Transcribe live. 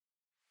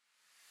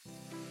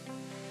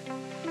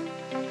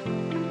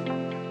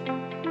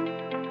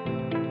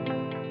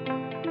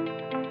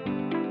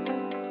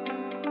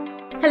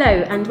Hello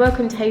and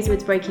welcome to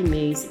Hazelwood's Breaking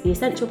News, the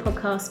essential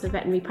podcast for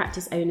veterinary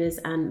practice owners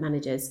and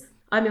managers.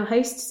 I'm your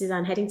host,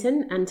 Suzanne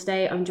Headington, and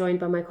today I'm joined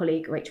by my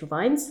colleague, Rachel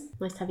Vines.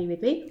 Nice to have you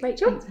with me,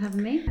 Rachel. Thanks for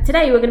having me.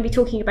 Today we're going to be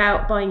talking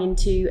about buying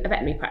into a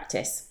veterinary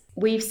practice.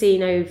 We've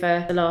seen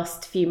over the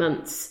last few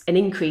months an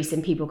increase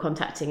in people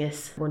contacting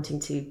us wanting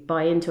to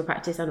buy into a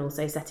practice and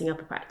also setting up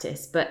a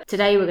practice. But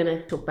today we're going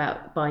to talk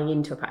about buying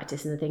into a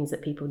practice and the things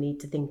that people need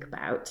to think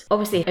about.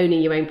 Obviously,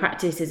 owning your own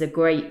practice is a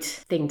great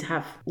thing to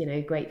have,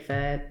 great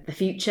for the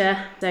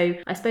future. So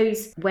I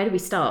suppose, where do we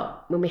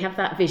start? When we have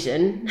that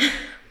vision,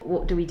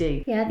 what do we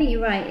do? Yeah, I think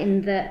you're right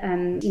in that,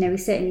 we've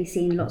certainly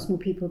seen lots more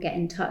people get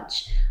in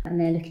touch and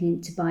they're looking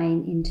into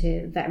buying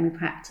into veterinary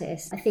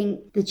practice. I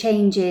think the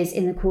changes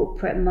in the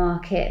corporate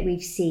market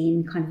we've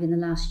seen kind of in the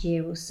last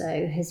year or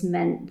so has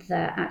meant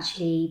that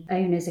actually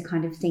owners are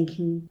kind of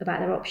thinking about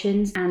their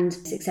options, and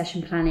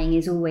succession planning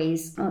is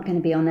always not going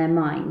to be on their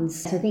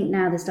minds. So I think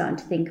now they're starting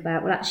to think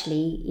about, well,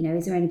 actually,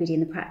 is there anybody in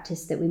the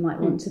practice that we might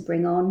want to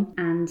bring on?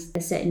 And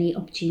there's certainly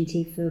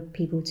opportunity for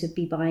people to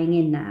be buying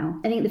in now.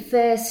 I think the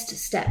first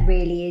step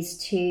really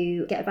is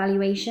to get a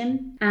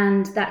valuation,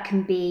 and that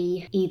can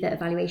be either a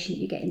valuation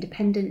that you get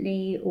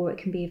independently, or it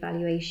can be a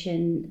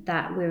valuation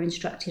that we're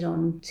instructed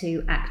on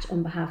to act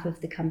on behalf of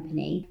the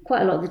company.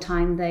 Quite a lot of the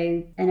time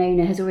though, an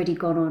owner has already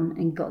gone on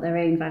and got their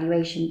own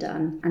valuation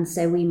done, and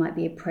so we might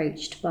be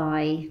approached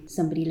by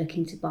somebody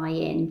looking to buy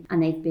in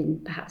and they've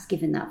been perhaps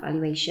given that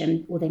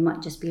valuation, or they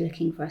might just be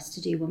looking for us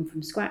to do one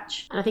from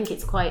scratch. And I think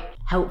it's quite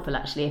helpful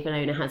actually if an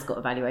owner has got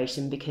a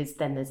valuation, because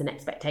then there's an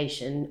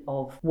expectation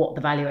of what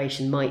the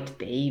valuation might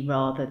be,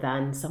 rather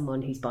than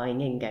someone who's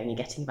buying in going and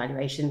getting a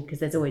valuation, because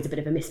there's always a bit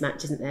of a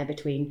mismatch, isn't there,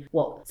 between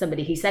what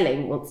somebody who's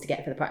selling wants to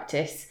get for the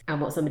practice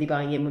and what somebody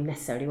buying in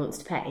necessarily wants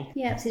to pay.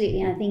 Yeah,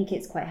 absolutely. And I think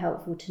it's quite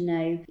helpful to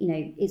know,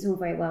 it's all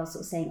very well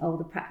sort of saying, oh,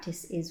 the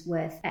practice is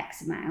worth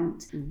X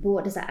amount, but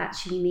what does that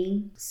actually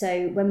mean?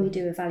 So when we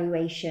do a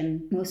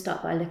valuation, we'll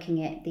start by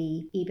looking at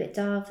the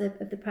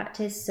EBITDA of the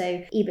practice.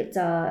 So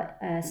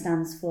EBITDA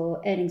stands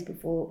for earnings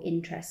before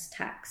interest,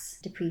 tax,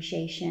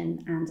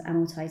 depreciation and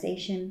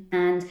amortization.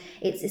 And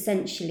it's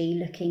essentially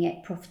looking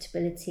at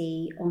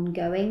profitability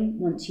ongoing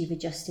once you've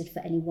adjusted for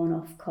any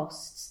one-off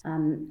costs,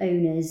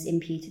 owners,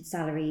 imputed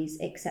salaries,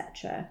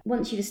 etc.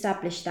 Once you've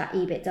established that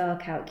EBITDA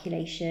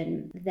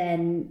calculation,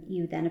 then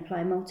you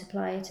apply a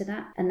multiplier to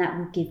that, and that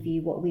will give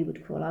you what we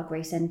would call our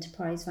gross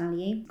enterprise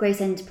value.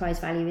 Gross enterprise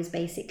value is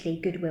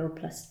basically goodwill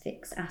plus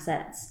fixed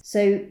assets.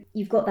 So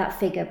you've got that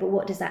figure, but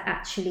what does that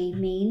actually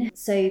mean?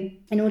 So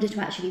in order to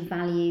actually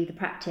value the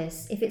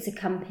practice, if it's a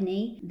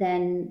company,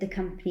 then the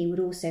company would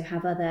also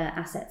have other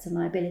assets and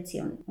liability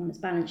on its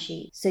balance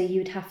sheet. So you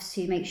would have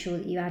to make sure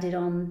that you added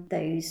on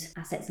those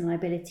assets and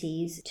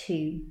liabilities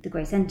to the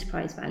gross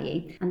enterprise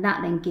value, and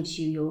that then gives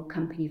you your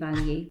company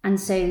value. And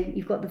so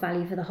you've got the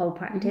value for the whole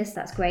practice,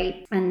 that's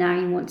great. And now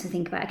you want to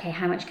think about, okay,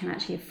 how much can I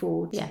actually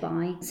afford to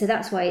buy? So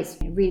that's why it's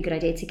a really good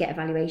idea to get a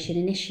valuation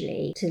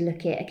initially, to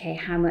look at, okay,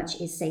 how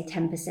much is, say,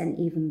 10%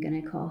 even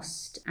going to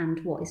cost,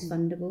 and what is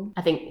fundable?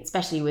 I think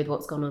especially with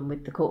what's gone on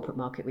with the corporate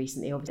market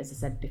recently, obviously, as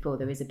I said before,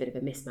 there is a bit of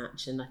a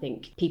mismatch, and I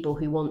think people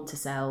who want to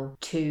sell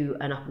to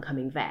an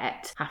up-and-coming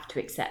vet have to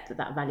accept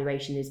that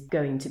valuation is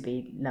going to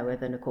be lower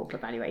than a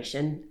corporate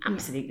valuation,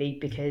 absolutely,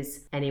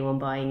 because anyone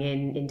buying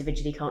in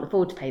individually can't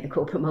afford to pay the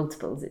corporate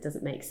multiples. It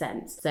doesn't make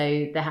sense.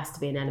 So there has to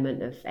be an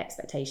element of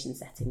expectation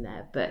setting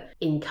there. But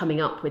in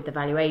coming up with the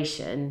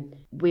valuation,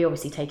 we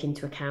obviously take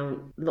into account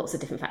lots of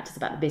different factors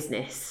about the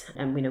business,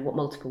 and we know what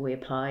multiple we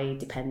apply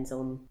depends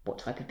on what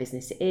type of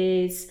business it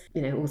is,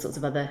 all sorts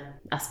of other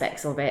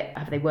aspects of it.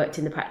 Have they worked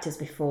in the practice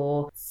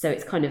before? So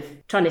it's kind of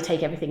trying to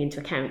take everything into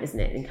account, isn't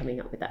it, in coming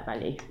up with that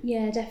value?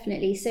 Yeah,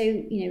 definitely. So,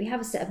 we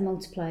have a set of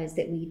multipliers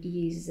that we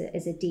use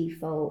as a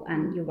default,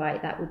 and you're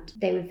right,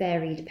 they would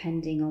vary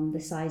depending on the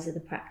size of the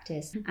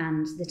practice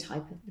and the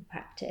type of the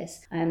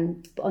practice.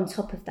 But on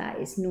top of that,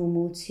 it's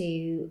normal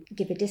to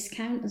give a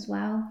discount as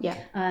well. Yeah.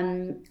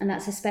 And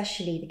that's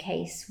especially the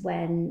case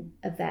when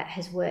a vet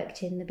has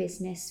worked in the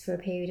business for a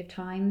period of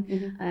time,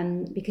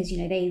 because,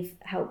 they've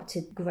helped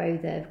to grow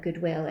the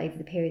goodwill over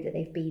the period that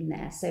they've been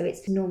there. So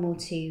it's normal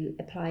to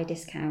apply a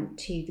discount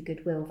to the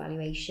goodwill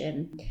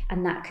valuation,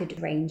 and that could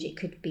range. It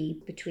could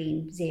be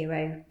between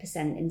 0%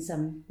 in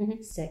some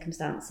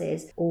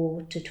circumstances,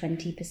 or to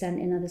 20%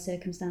 in other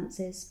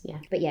circumstances. Yeah.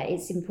 But yeah,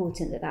 it's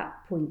important that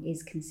point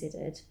is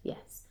considered.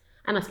 Yes.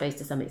 And I suppose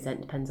to some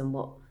extent depends on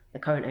what the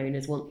current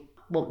owners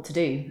want to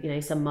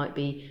do. Some might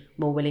be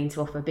more willing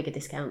to offer a bigger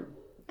discount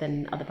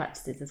than other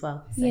practices as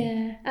well. So.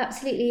 Yeah,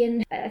 absolutely.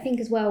 And I think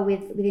as well,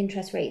 with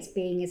interest rates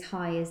being as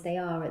high as they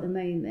are at the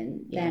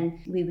moment,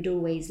 then we would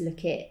always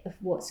look at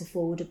what's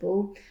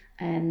affordable.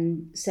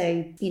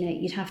 So,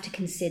 you'd have to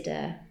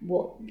consider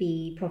what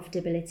the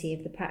profitability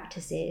of the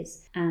practice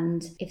is,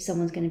 and if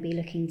someone's going to be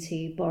looking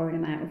to borrow an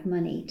amount of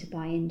money to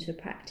buy into a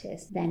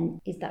practice, then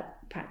is that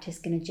practice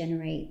going to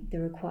generate the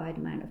required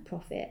amount of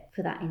profit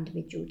for that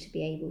individual to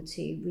be able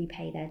to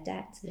repay their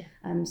debt?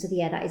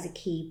 That is a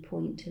key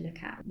point to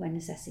look at when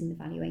assessing the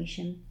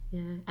valuation.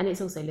 Yeah, and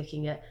it's also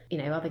looking at,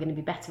 are they going to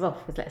be better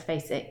off? Because let's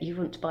face it, you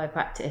want to buy a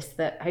practice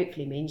that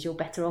hopefully means you're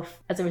better off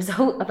as a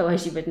result.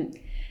 Otherwise, you wouldn't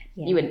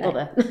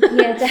bother.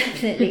 Yeah,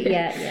 definitely.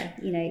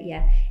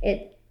 Yeah.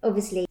 It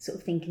obviously sort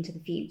of think into the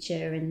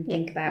future and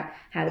think about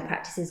how the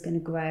practice is going to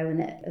grow and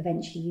that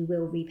eventually you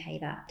will repay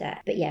that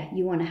debt. But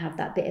you want to have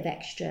that bit of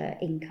extra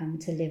income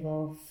to live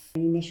off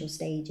in the initial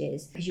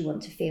stages, because you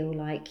want to feel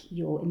like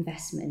your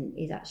investment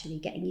is actually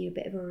getting you a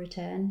bit of a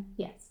return.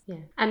 Yes. Yeah.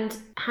 And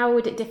how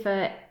would it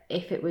differ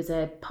if it was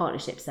a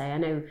partnership, say? I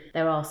know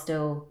there are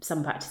still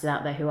some practices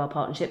out there who are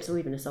partnerships, or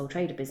even a sole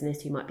trader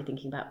business who might be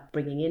thinking about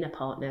bringing in a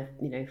partner,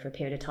 for a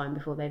period of time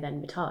before they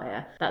then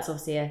retire. That's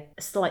obviously a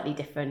slightly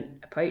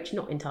different approach,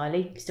 not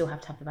entirely. You still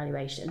have to have the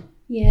valuation.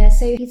 Yeah,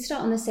 so you'd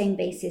start on the same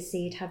basis, so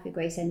you'd have your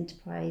gross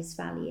enterprise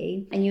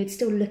value and you would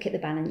still look at the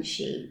balance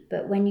sheet.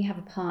 But when you have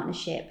a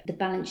partnership, the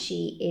balance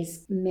sheet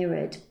is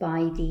mirrored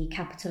by the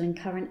capital and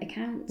current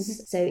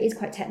accounts. So it is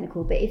quite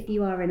technical, but if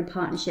you are in a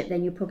partnership,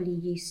 then you're probably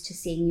used to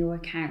seeing your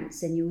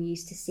accounts and you're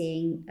used to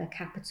seeing a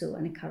capital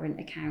and a current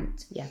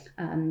account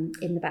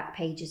in the back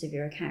pages of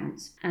your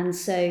accounts. And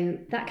so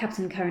that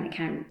capital and current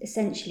account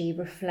essentially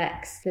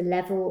reflects the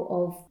level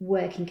of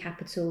working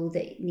capital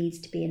that needs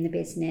to be in the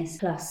business,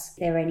 plus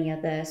there are any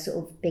other sort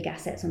of big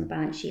assets on the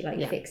balance sheet, like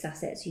your fixed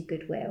assets, your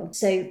goodwill.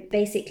 So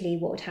basically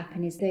what would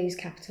happen is those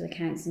capital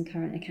accounts and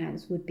current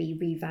accounts would be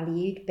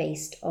revalued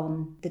based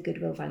on the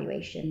goodwill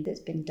valuation that's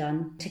been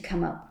done to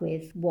come up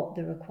with what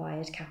the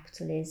required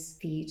capital is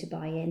for you to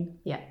buy in.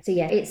 So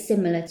it's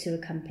similar to a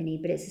company,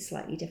 but it's a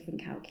slightly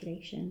different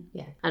calculation.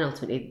 And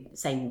ultimately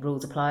same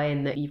rules apply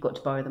in that you've got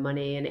to borrow the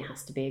money and it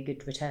has to be a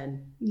good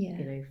return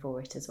for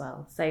it as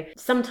well. So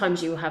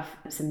sometimes you will have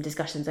some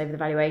discussions over the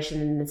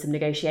valuation and some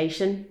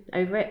negotiation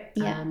over it.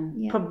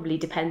 Probably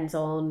depends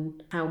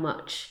on how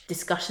much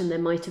discussion there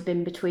might have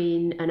been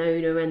between an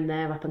owner and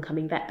their up and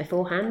coming vet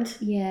beforehand,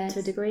 to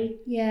a degree.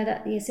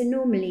 So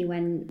normally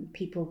when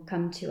people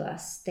come to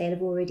us, they'll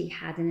have already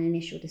had an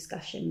initial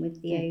discussion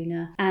with the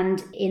owner,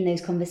 and in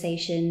those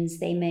conversations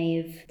they may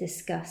have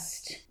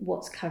discussed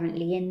what's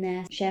currently in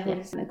their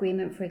shareholders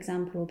agreement, for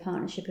example, or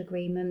partnership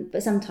agreement,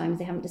 but sometimes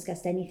they haven't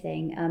discussed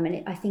anything,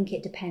 and I think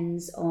it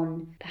depends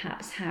on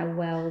perhaps how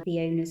well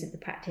the owners of the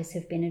practice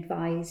have been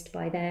advised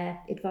by their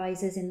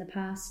advisors in the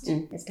past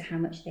as to how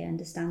much they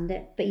understand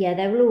it. But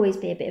there will always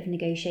be a bit of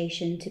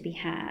negotiation to be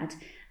had.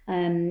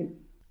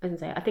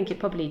 I think it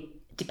probably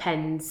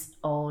depends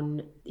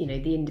on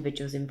the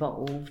individuals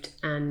involved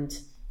and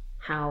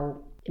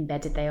how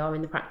embedded they are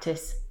in the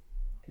practice.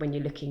 When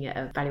you're looking at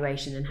a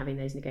valuation and having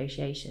those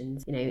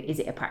negotiations, is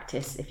it a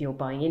practice? If you're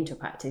buying into a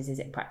practice, is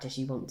it a practice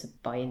you want to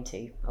buy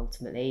into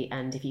ultimately?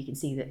 And if you can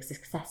see the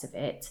success of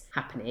it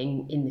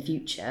happening in the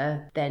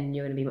future, then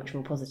you're going to be much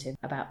more positive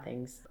about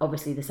things.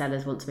 Obviously the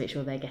sellers want to make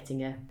sure they're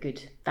getting a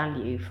good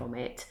value from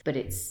it, but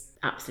it's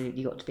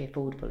absolutely got to be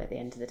affordable at the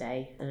end of the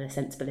day and a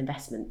sensible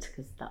investment,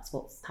 because that's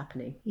what's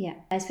happening.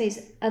 I suppose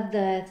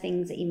other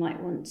things that you might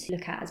want to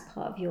look at as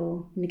part of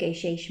your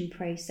negotiation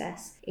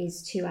process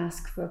is to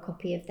ask for a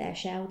copy of their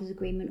shareholders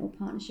agreement or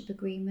partnership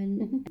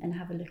agreement and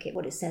have a look at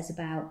what it says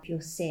about if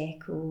you're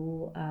sick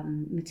or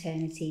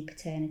maternity,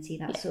 paternity,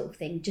 that sort of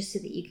thing, just so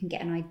that you can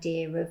get an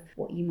idea of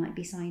what you might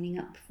be signing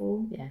up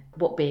for.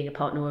 What being a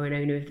partner or an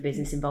owner of the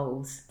business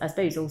involves. I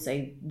suppose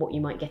also what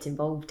you might get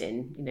involved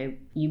in.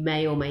 You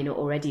may or may not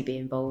already be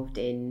involved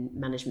in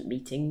management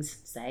meetings,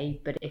 say,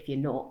 but if you're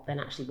not, then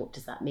actually what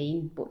does that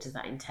mean? What does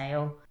that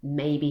entail?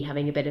 Maybe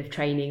having a bit of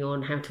training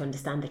on how to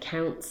understand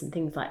accounts and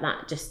things like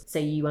that, just so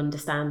you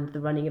understand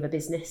the running of a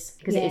business,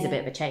 because it is a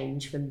bit of a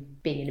change from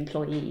being an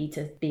employee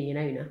to being an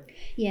owner.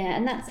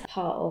 And that's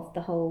part of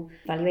the whole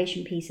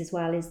valuation piece as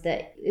well, is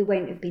that it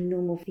won't have been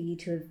normal for you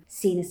to have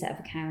seen a set of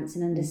accounts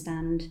and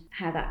understand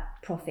how that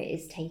profit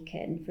is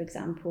taken, for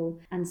example,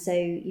 and so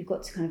you've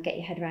got to kind of get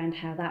your head around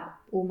how that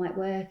all might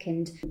work.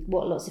 And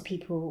what lots of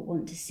people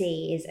want to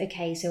see is,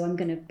 okay, so I'm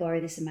going to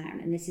borrow this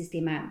amount and this is the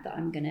amount that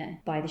I'm going to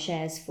buy the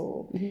shares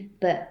for,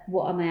 but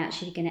what am I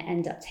actually going to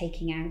end up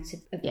taking out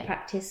of the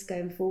practice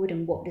going forward,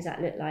 and what does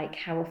that look like?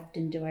 How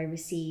often do I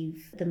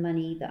receive the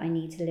money that I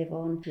need to live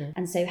on?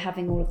 And so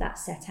having all of that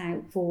set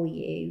out for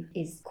you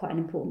is quite an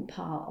important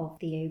part of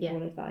the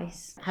overall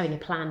advice. Having a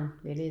plan,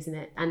 really, isn't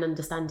it? And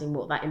understanding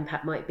what that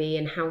impact might be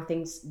and how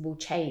things will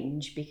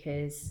change,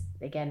 because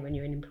again, when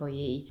you're an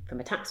employee from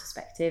a tax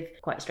perspective,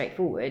 quite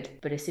straightforward.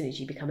 But as soon as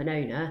you become an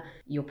owner,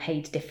 you're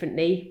paid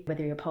differently,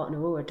 whether you're a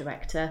partner or a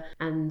director,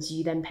 and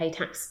you then pay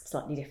tax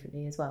slightly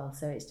differently as well.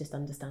 So it's just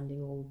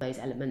understanding all those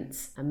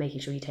elements and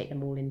making sure you take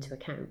them all into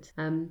account.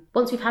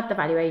 Once we've had the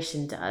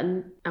valuation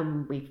done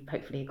and we've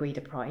hopefully agreed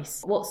a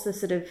price, what's the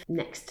sort of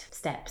next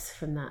steps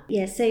from that?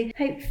 Yeah, so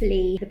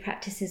hopefully the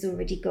practice has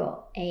already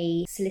got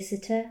a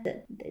solicitor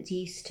that's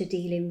used to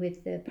dealing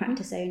with the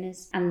practice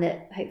owners, and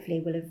that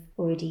hopefully will have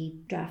already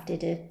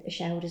drafted a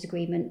shareholders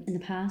agreement in the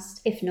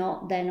past. If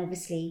not, then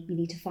obviously you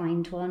need to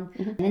find one.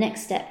 And the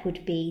next step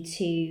would be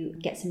to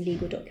get some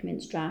legal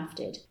documents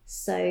drafted.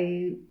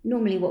 So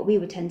normally what we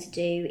would tend to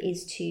do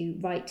is to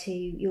write to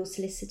your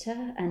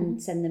solicitor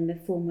and send them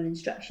a formal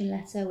instruction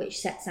letter which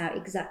sets out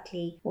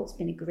exactly what's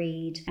been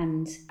agreed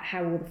and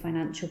how all the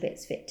financial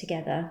bits fit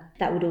together.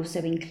 That would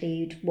also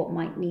include what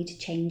might need to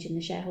change in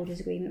the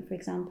shareholders agreement, for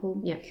example.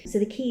 Yeah. So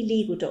the key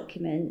legal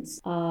documents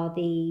are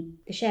the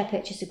share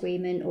purchase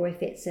agreement, or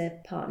if it's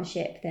a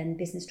partnership, then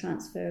business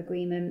transfer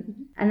agreement.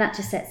 And that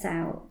just sets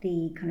out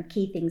the kind of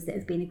key things that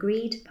have been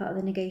agreed, part of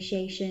the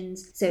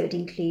negotiations. So it would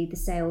include the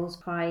sales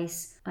price.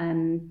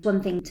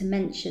 One thing to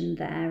mention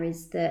there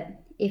is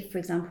that if, for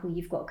example,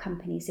 you've got a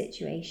company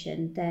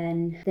situation,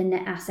 then the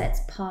net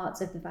assets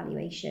part of the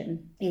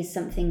valuation is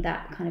something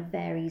that kind of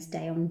varies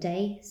day on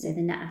day. So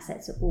the net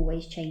assets are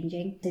always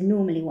changing. So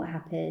normally what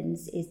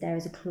happens is there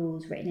is a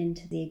clause written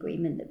into the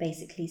agreement that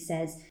basically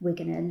says we're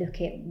going to look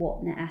at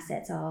what net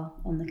assets are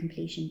on the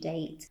completion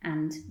date,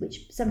 and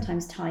which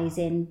sometimes ties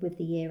in with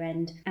the year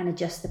end, and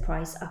adjust the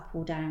price up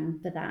or down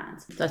for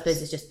that. So I suppose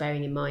it's just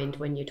bearing in mind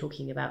when you're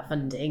talking about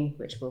funding,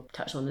 which we'll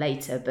touch on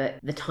later, but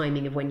the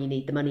timing of when you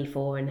need the money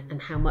for and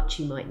how much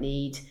you might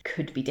need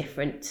could be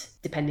different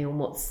depending on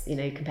what's,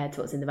 compared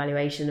to what's in the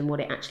valuation and what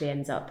it actually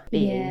ends up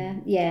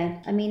being.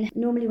 Yeah. I mean,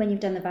 normally when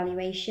you've done the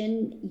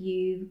valuation,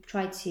 you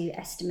try to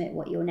estimate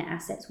what your net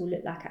assets will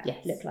look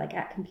like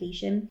at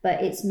completion,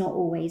 but it's not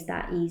always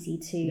that easy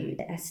to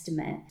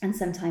estimate. And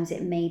sometimes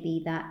it may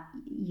be that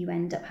you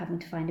end up having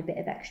to find a bit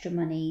of extra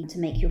money to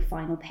make your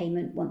final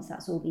payment once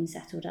that's all been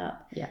settled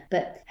up. Yeah.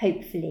 But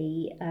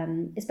hopefully,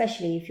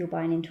 especially if you're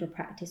buying into a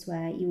practice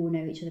where you all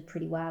know each other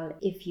pretty well,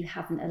 if you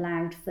haven't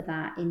allowed for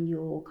that in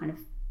your kind of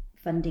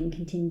funding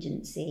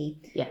contingency,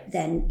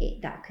 then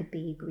that could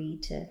be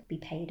agreed to be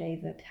paid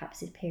over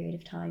perhaps a period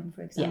of time,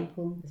 for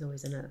example. There's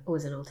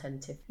always an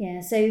alternative. Yeah,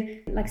 so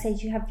like I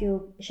said, you have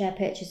your share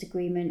purchase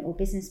agreement or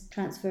business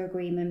transfer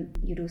agreement.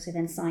 You'd also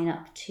then sign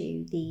up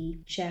to the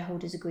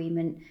shareholders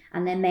agreement,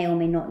 and there may or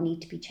may not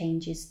need to be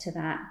changes to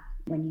that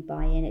when you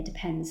buy in. It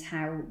depends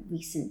how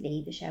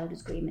recently the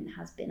shareholders agreement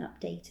has been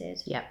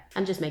updated. Yeah,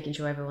 and just making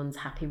sure everyone's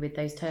happy with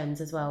those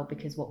terms as well,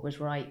 because what was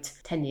right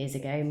 10 years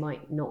ago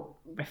might not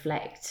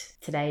reflect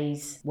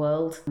today's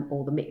world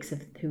or the mix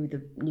of who the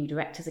new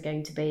directors are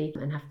going to be,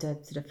 and have to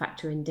sort of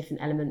factor in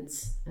different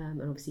elements and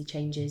obviously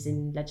changes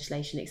in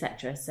legislation,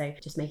 etc. So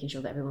just making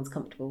sure that everyone's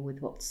comfortable with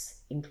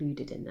what's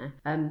included in there.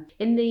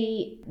 In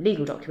the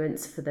legal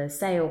documents for the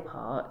sale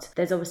part,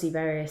 there's obviously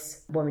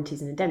various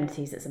warranties and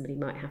indemnities that somebody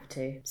might have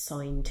to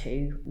sign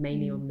to,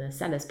 mainly on the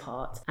seller's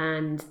part,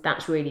 and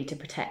that's really to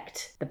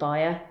protect the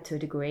buyer to a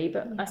degree,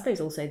 but I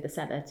suppose also the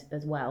seller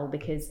as well,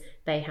 because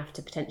they have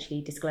to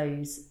potentially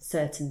disclose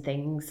certain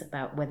things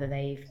about whether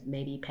they've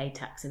maybe paid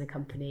tax in a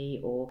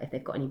company, or if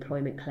they've got any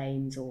employment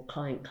claims or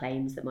client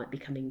claims that might be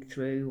coming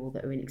through or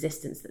that are in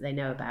existence that they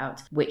know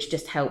about, which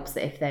just helps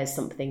that if there's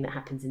something that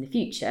happens in the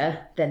future,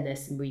 then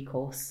there's some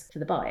recourse for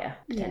the buyer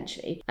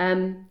potentially.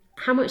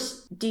 How much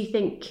do you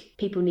think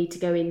people need to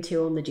go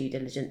into on the due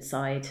diligence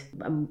side?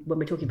 When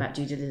we're talking about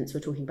due diligence,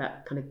 we're talking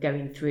about kind of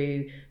going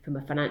through from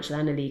a financial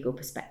and a legal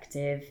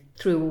perspective,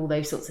 through all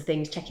those sorts of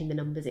things, checking the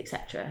numbers,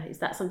 etc. Is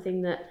that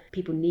something that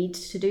people need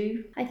to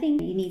do? I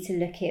think you need to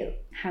look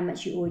at how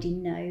much you already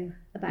know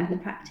about the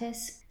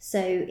practice. So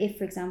if,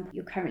 for example,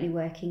 you're currently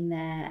working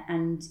there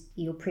and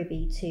you're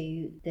privy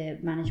to the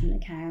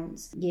management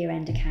accounts,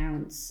 year-end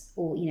accounts,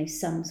 or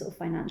some sort of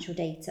financial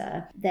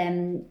data,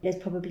 then there's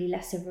probably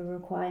less of a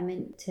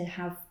requirement to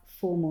have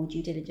formal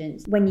due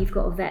diligence. When you've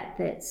got a vet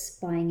that's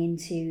buying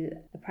into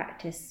a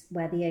practice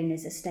where the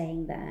owners are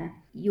staying there,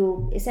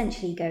 you're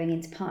essentially going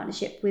into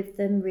partnership with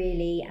them,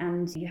 really,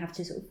 and you have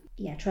to sort of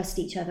trust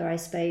each other, I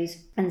suppose.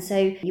 And so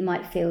you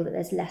might feel that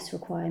there's less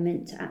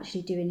requirement to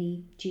actually do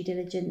any due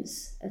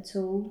diligence at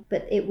all.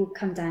 But it will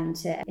come down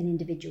to an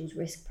individual's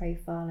risk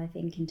profile, I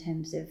think, in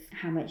terms of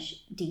how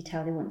much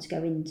detail they want to go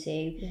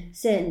into.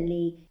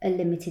 Certainly a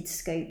limited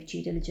scope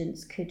due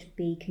diligence could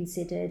be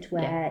considered,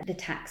 where the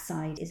tax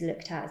side is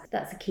looked at.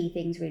 That's the key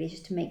things, really,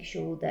 just to make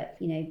sure that,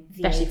 VAT,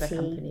 especially for a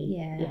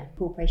company,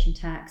 corporation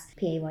tax,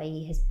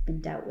 PAYE has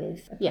been dealt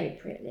with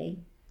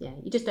appropriately. Yeah,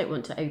 you just don't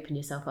want to open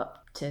yourself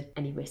up to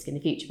any risk in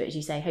the future. But as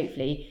you say,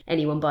 hopefully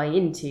anyone buying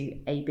into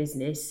a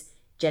business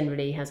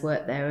generally has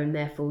worked there, and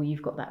therefore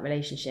you've got that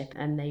relationship,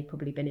 and they've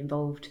probably been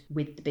involved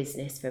with the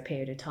business for a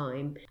period of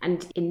time.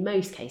 And in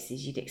most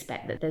cases you'd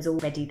expect that there's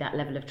already that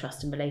level of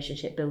trust and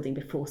relationship building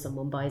before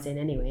someone buys in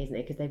anyway, isn't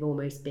it? Because they've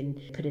almost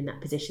been put in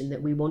that position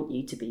that we want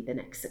you to be the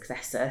next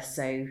successor,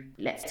 so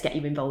let's get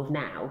you involved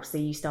now, so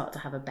you start to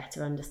have a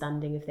better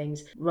understanding of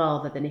things,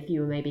 rather than if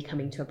you were maybe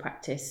coming to a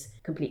practice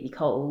completely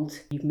cold,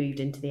 you've moved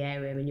into the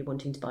area and you're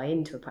wanting to buy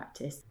into a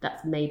practice.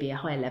 That's maybe a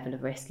higher level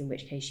of risk, in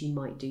which case you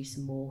might do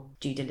some more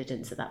due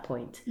diligence at that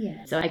point.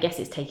 Yeah. So I guess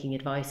it's taking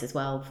advice as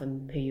well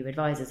from who your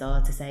advisors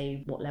are to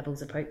say what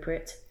level's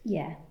appropriate.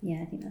 Yeah,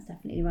 I think that's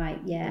definitely right.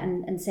 Yeah,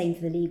 and same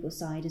for the legal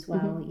side as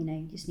well. You know,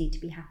 you just need to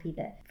be happy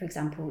that, for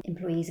example,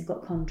 employees have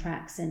got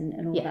contracts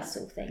and all that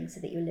sort of thing,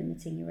 so that you're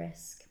limiting your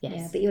risk. Yes.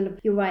 Yeah, but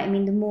you're right. I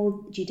mean, the more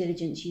due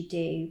diligence you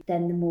do,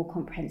 then the more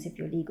comprehensive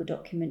your legal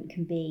document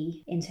can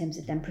be in terms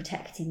of then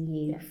protecting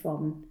you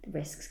from the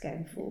risks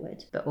going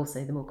forward. But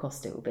also the more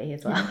cost it will be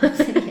as well.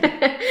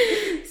 Yeah.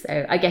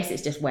 So I guess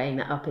it's just weighing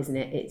that up, isn't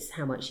it? It's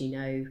how much you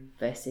know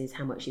versus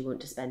how much you want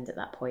to spend at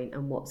that point,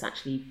 and what's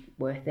actually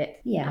worth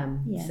it.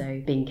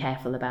 So being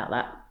careful about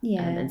that,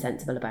 and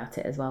sensible about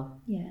it as well.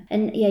 Yeah.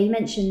 And you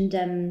mentioned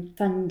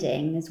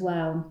funding as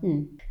well.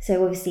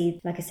 So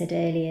obviously, like I said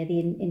earlier, the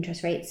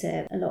interest rates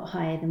are a lot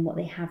higher than what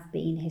they have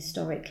been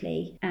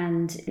historically,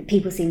 and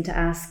people seem to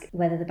ask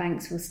whether the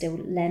banks will still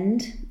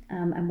lend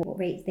and what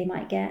rates they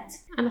might get.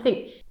 And I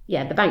think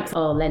the banks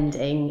are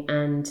lending,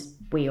 and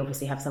we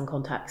obviously have some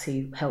contacts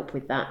who help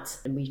with that,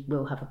 and we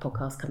will have a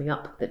podcast coming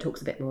up that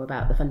talks a bit more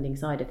about the funding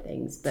side of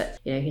things. But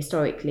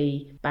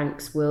historically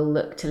banks will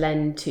look to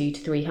lend 200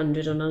 to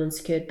 300 on an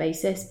unsecured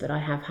basis, but I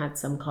have had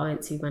some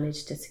clients who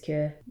managed to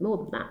secure more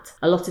than that.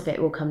 A lot of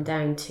it will come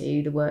down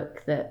to the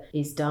work that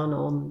is done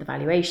on the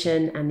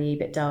valuation and the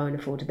EBITDA and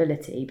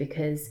affordability,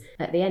 because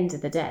at the end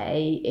of the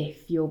day,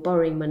 if you're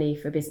borrowing money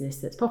for a business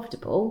that's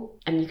profitable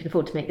and you can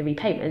afford to make the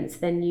repayments,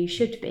 then you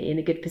should be in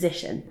a good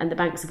position. And the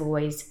banks have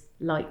always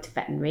liked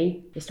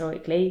veterinary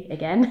historically.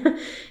 Again,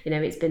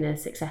 it's been a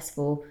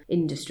successful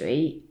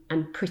industry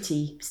and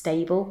pretty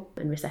stable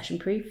and recession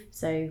proof,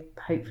 so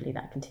hopefully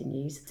that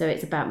continues. So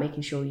it's about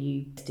making sure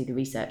you do the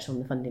research on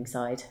the funding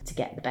side to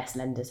get the best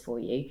lenders for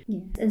you.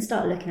 And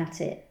start looking at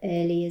it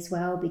early as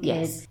well,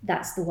 because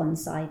that's the one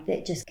side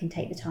that just can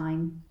take the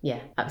time.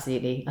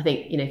 Absolutely. I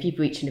think if you've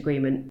reached an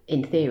agreement,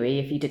 in theory,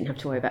 if you didn't have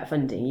to worry about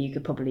funding, you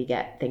could probably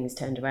get things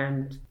turned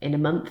around in a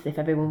month if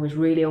everyone was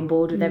really on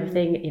board with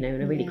everything, in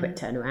a really quick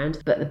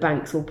turnaround. But the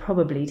banks will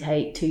probably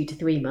take 2 to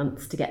 3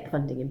 months to get the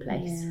funding in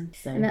place.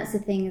 So. And that's the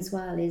thing as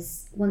well, is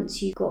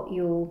once you've got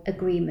your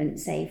agreement,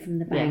 say, from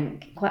the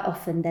bank, quite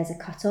often there's a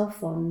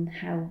cut-off on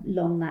how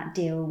long that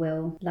deal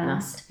will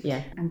last.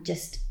 And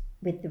just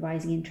with the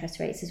rising interest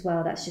rates as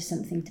well, that's just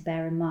something to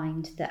bear in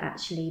mind, that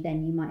actually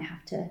then you might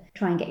have to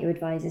try and get your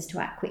advisors to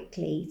act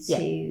quickly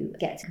to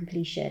get to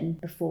completion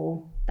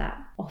before that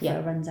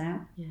offer runs out.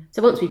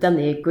 So once we've done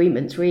the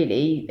agreements,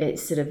 really,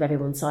 it's sort of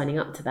everyone signing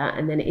up to that,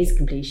 and then it is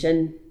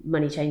completion,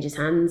 money changes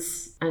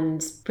hands,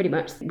 and pretty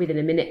much within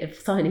a minute of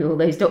signing all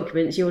those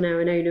documents, you're now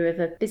an owner of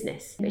a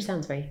business, which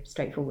sounds very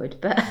straightforward.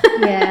 But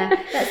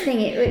that's the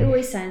thing, it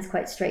always sounds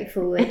quite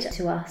straightforward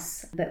to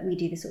us, but we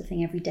do this sort of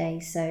thing every day.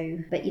 So,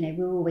 but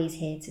we're always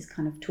here to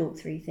kind of talk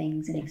through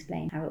things and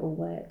explain how it all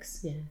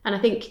works. And I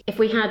think if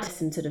we had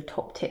some sort of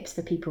top tips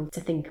for people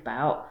to think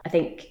about, I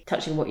think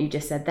touching on what you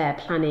just said there,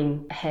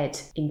 planning ahead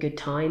in good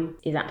time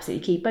is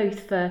absolutely key,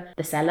 both for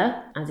the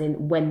seller, as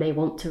in when they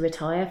want to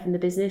retire from the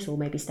business or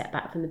maybe step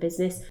back from the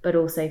business, but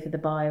also for the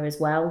buyer as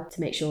well,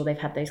 to make sure they've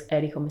had those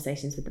early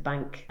conversations with the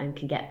bank and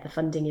can get the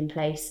funding in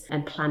place,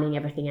 and planning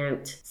everything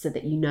out so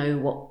that you know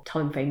what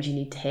timeframes you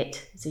need to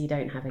hit so you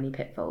don't have any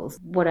pitfalls.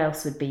 What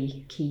else would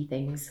be key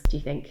things, do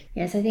you think?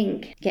 Yes, I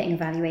think getting a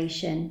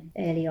valuation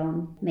early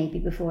on, maybe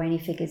before any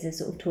figures are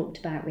sort of talked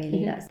about,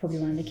 really, that's probably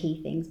one of the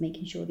key things,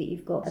 making sure that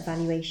you've got a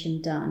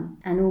valuation done,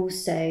 and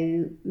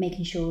also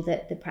making sure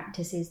that the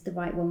practice is the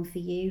right one for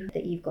you,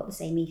 that you've got the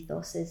same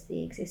ethos as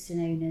the existing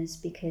owners,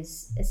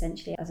 because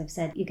essentially, as I've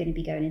said, you're going to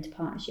be going into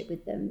partnership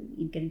with them,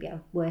 you're going to be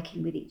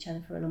working with each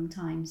other for a long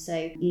time, so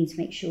you need to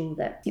make sure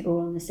that you're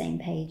all on the same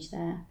page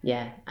there.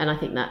 And I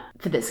think that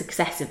for the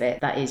success of it,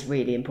 that is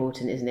really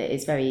important, isn't it?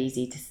 It's very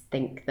easy to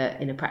think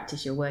that in a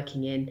practice you're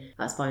working in,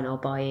 that's fine, I'll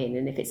buy in,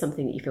 and if it's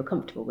something that you feel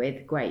comfortable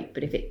with, great.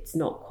 But if it's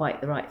not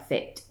quite the right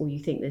fit, or you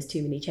think there's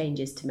too many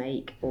changes to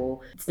make, or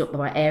it's not the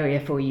right area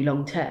for you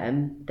long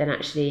term, then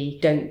actually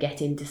don't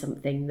get into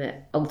something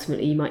that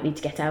ultimately you might need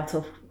to get out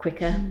of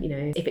quicker.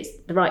 If it's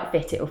the right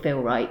fit, it'll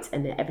feel right,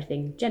 and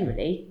everything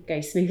generally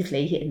goes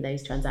smoothly in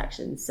those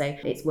transactions. So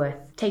it's worth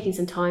taking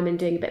some time and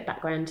doing a bit of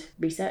background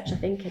research, I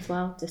think, as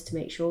well, just to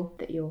make sure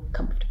that you're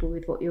comfortable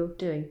with what you're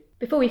doing.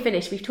 Before we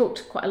finish, we've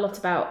talked quite a lot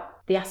about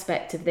the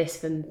aspect of this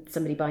from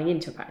somebody buying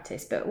into a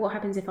practice, but what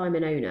happens if I'm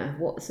an owner?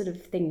 What sort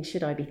of things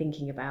should I be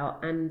thinking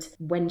about, and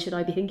when should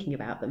I be thinking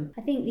about them?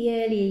 I think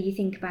the earlier you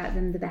think about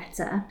them, the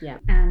better. Yeah.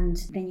 And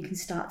then you can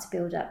start to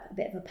build up a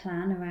bit of a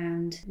plan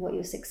around what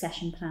your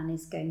succession plan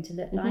is going to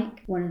look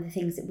like. One of the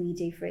things that we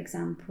do, for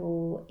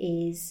example,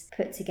 is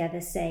put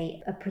together,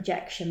 say, a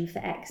projection for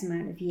X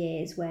amount of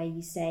years, where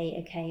you say,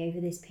 okay,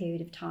 over this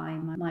period of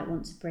time, I might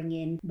want to bring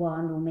in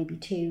 1 or maybe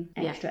 2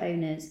 extra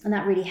owners. And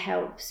that really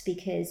helps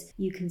because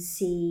you can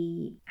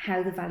see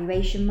how the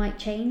valuation might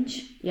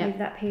change over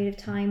that period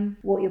of time,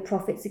 what your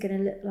profits are going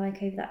to look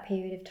like over that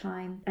period of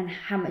time, and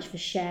how much of a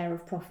share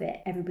of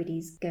profit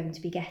everybody's going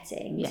to be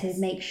getting, to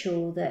make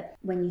sure that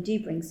when you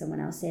do bring someone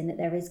else in, that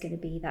there is going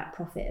to be that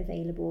profit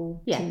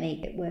available to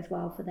make it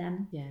worthwhile for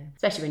them. Yeah,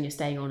 especially when you're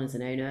staying on as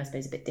an owner. I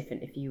suppose a bit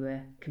different if you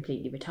were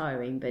completely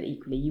retiring, but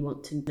equally you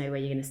want to know where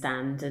you're going to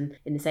stand, and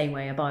in the same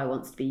way a buyer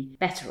wants to be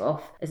better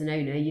off, as an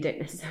owner you don't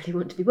necessarily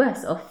want to be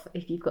worse off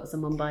if you've got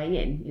someone buying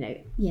in, you know.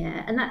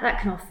 Yeah, and that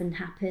can often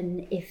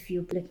happen if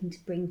you're looking to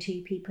bring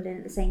 2 people in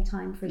at the same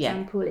time, for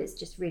example. It's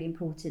just really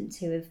important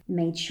to have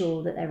made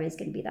sure that there is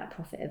going to be that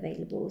profit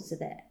available, so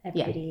that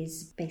everybody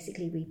is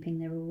basically reaping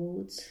their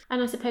rewards.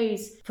 And I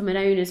suppose from an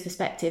owner's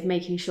perspective,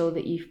 making sure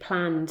that you've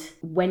planned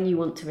when you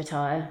want to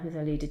retire, as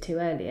I alluded to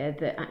earlier,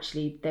 that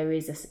actually there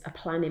is a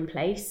plan in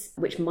place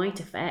which might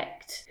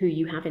affect who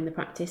you have in the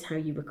practice, how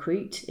you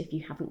recruit if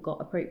you haven't got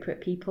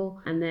appropriate people,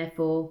 and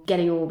therefore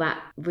getting all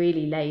that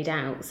really laid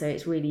out so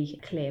it's really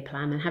a clear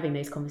plan, and having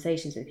those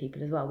conversations with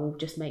people as well will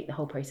just make the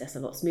whole process a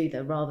lot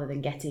smoother, rather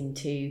than getting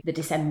to the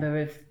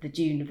December of the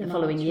June of the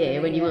following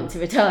year when you want to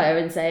retire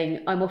and saying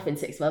I'm off in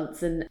 6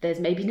 months and there's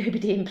maybe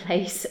nobody in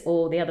place,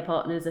 or the other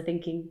partners are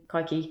thinking,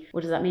 crikey,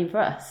 what does that mean for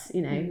us,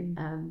 you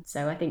know?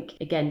 So I think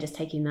again, just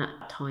taking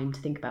that time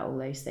to think about all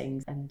those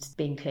things and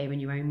being clear in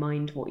your own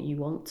mind what you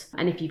want.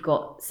 And if you've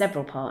got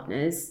several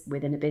partners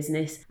within a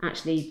business,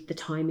 actually the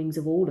timings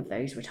of all of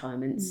those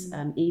retirements,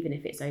 even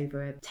if it's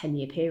over a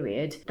 10-year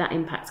period, that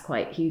impacts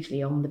quite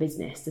hugely on the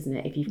business, doesn't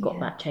it, if you've got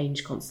that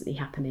change constantly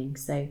happening.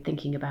 So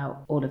thinking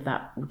about all of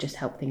that will just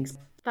help things.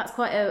 That's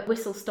quite a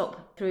whistle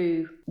stop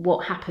through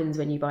what happens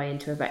when you buy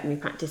into a veterinary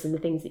practice and the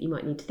things that you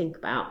might need to think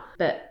about.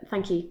 But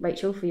thank you,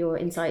 Rachel, for your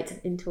insight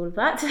into all of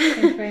that.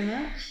 Thank you very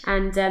much.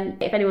 And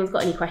if anyone's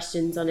got any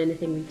questions on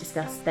anything we've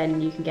discussed,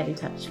 then you can get in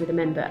touch with a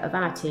member of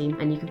our team,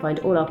 and you can find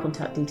all our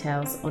contact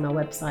details on our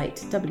website,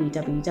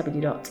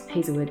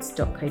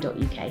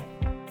 www.hazelwoods.co.uk.